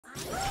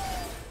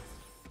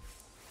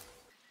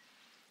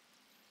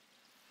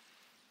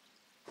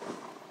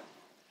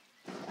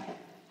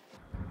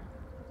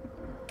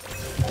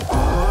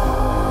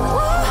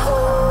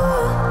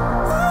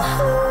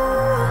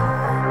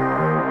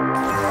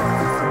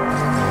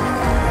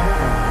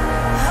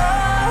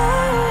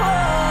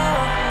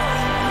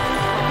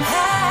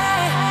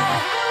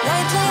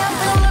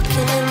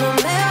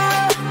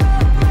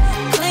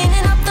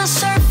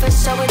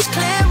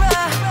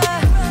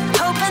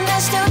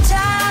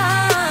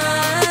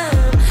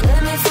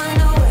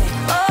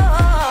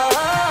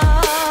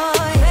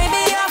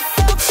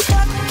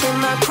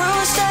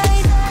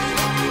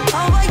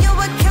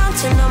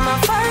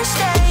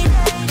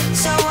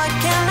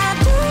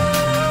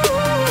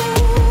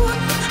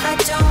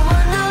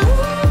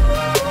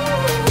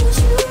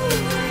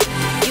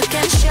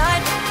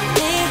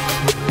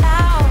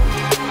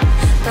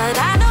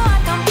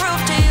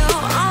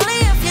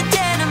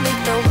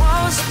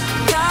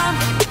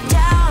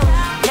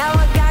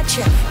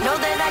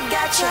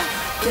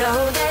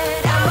Know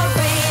that I'ma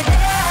be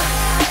there.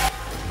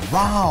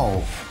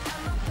 Wow.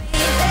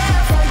 Be there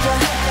for you.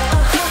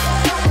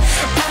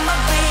 I'ma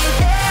be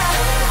there.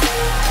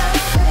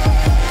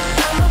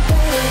 I'ma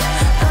be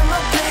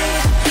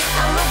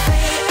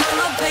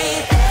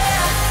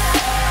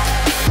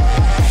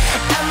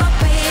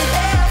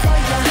there for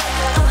you.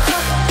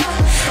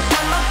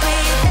 I'ma be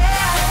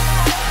there.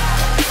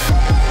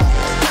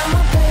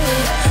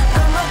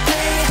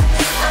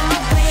 I'ma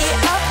be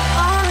up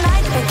all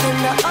night like in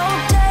the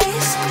old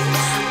days.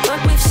 But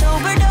we've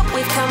sobered up,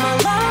 we've come a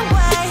long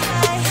way.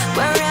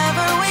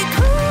 Wherever we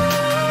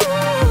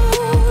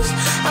cruise,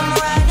 I'm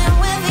riding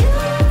with you.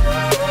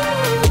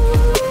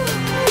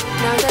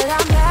 Now that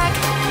I'm back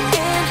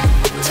in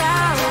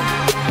town,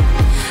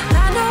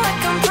 I know I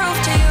can prove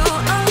to you,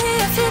 only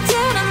if you're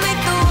down to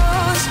make the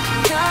walls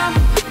come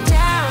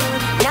down.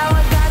 Now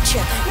I got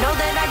you, know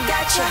that I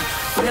got you,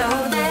 know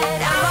that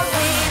I'ma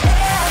be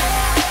there.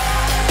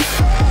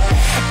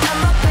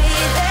 I'ma be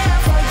there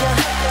for you.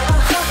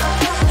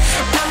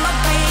 I'ma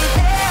be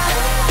there.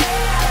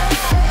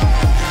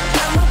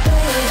 I'ma be there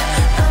for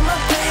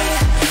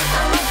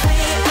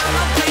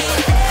you.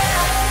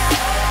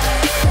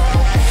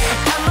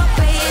 I'ma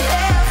be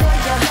there,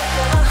 there.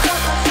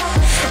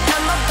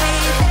 I'ma be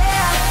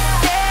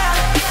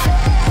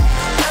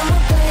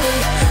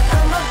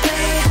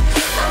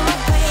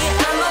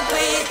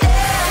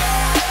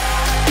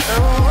there.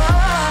 Oh,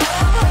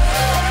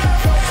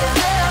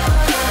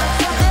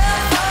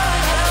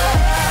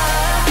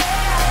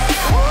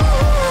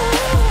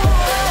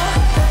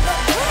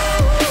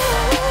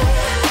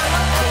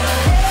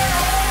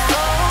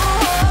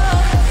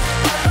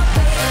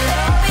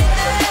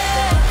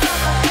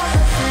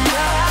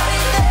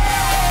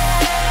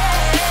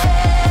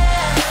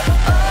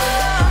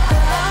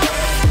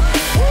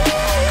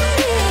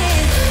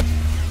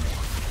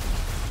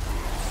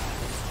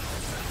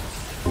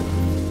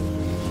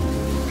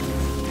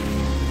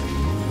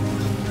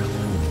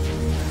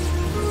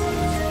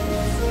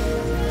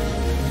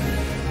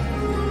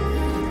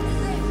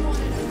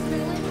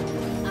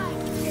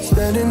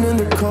 Standing in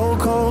the cold,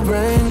 cold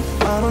rain,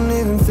 I don't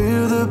even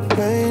feel the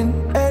pain.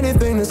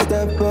 Anything to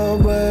step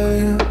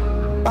away,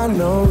 I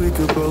know we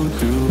could both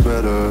do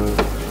better.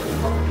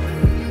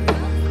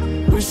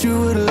 Wish you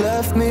would've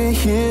left me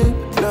here,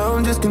 now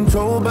I'm just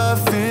controlled by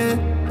fear.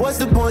 What's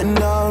the point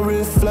in our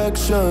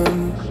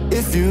reflection,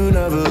 if you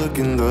never look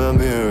in the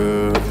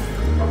mirror?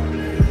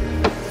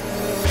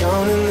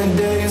 Counting the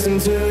days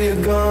until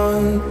you're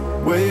gone,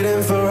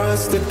 waiting for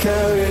us to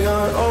carry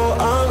on. Oh,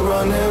 I'm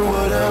running,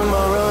 what am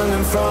I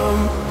running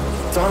from?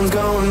 Time's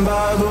going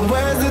by, but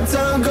where's the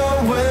time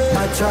going?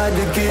 I tried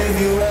to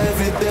give you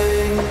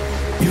everything,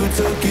 you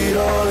took it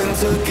all and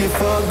took it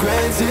for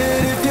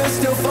granted. If you're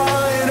still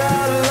falling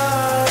out of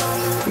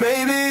love,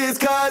 maybe it's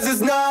 'cause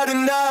it's not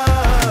enough.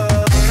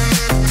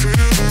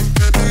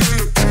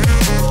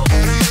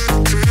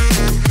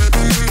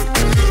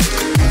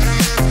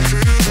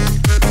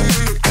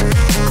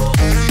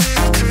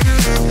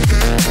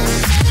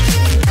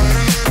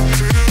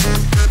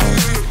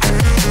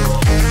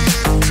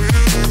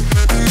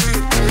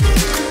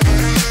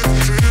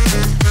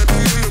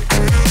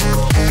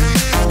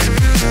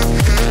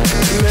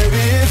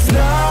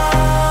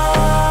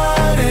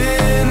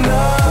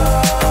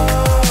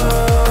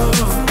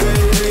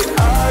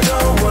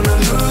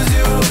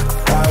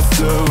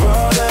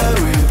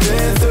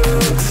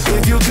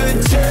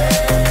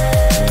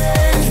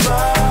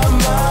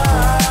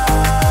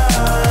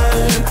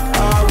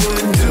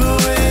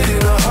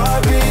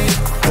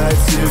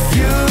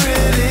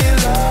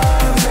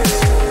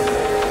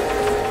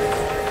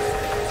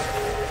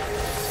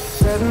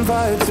 Setting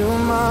fire to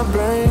my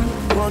brain,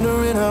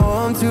 wondering how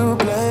I'm to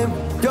blame.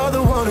 You're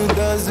the one who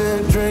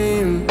doesn't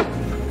dream,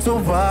 so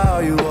why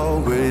are you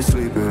always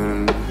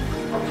sleeping?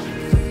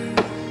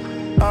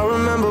 I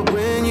remember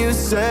when you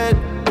said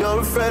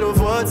you're afraid of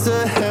what's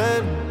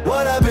ahead.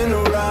 What happened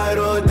to ride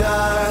or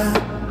die?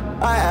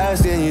 I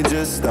asked and you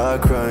just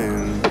start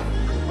crying.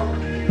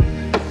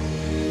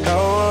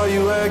 How are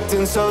you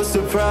acting so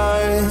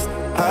surprised?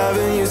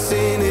 Haven't you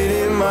seen it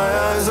in my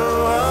eyes?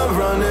 Oh, I'm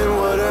running,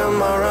 what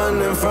am I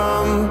running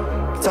from?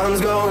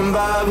 Time's going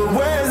by, but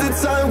where's the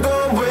time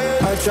going?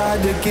 I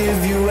tried to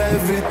give you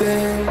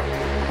everything,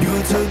 you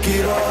took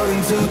it all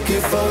and took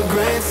it for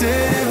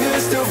granted. If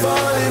you're still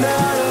falling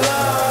out of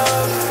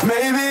love,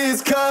 maybe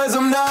it's 'cause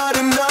I'm not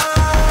enough.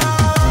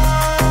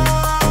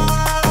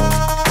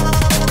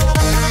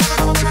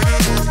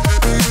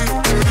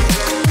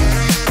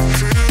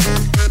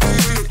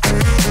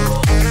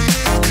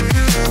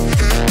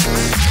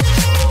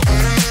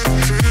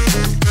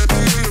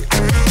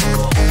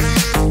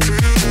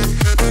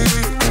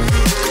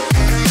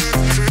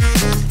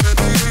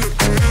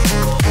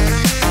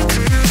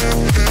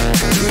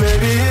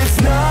 Maybe it's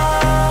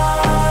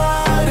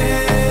not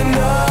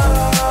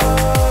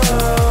enough.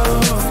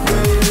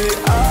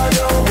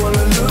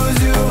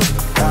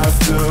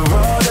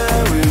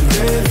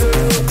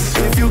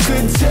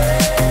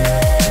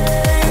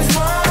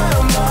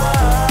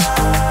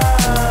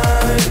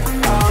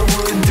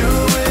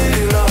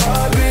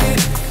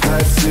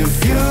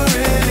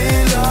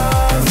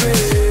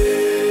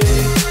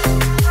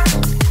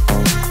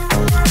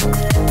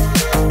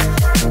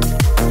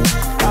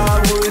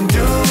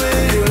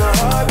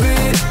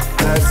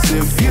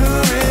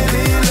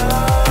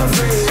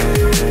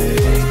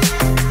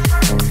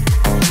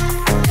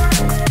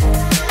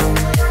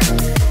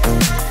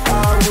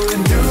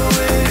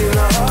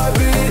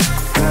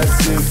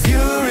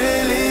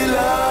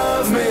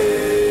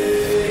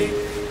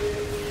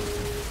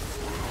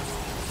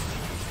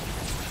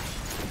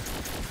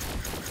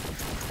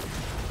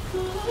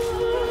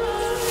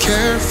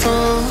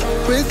 Careful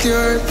with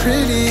your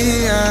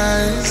pretty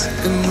eyes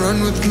and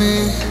run with me,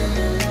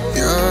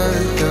 you're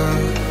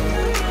young.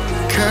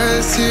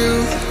 'Cause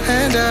you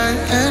and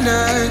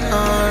I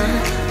are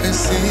a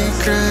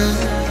secret.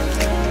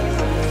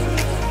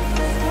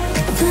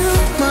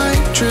 Feel my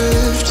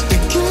drift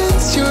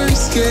against your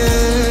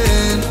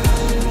skin.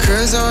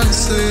 'Cause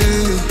honestly,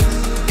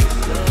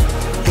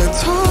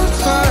 let's hold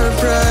our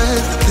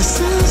breath. This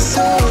is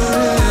so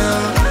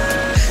real.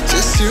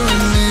 Just you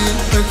and me,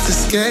 let's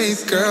escape,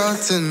 girl,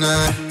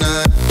 tonight.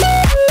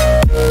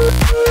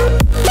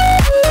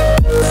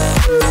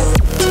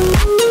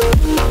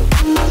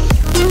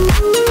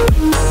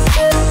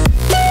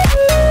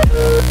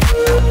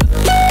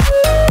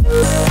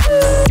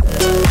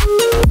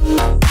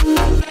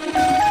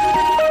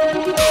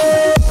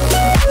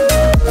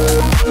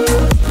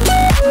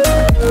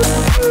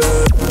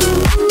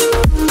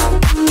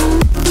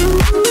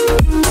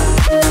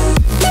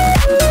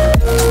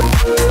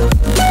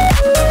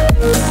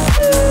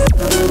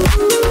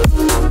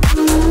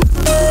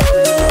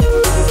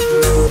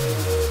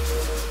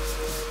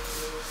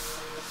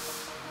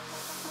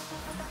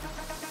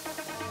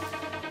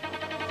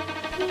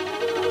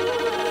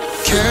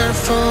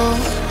 Careful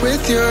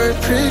with your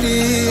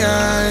pretty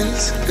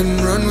eyes and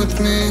run with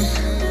me,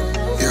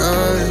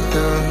 you're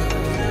young.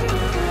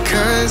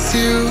 'Cause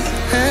you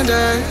and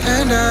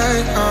I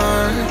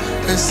are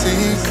a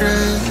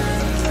secret.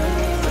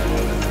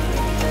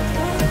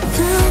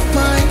 Feel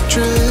my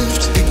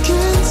drift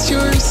against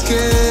your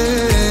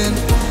skin.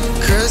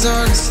 'Cause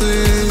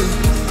honestly,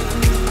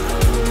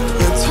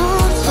 let's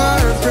hold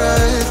our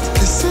breath.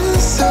 This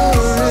is so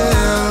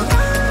real.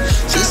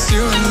 Just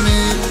you and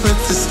me,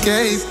 let's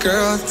escape,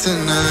 girl,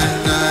 tonight.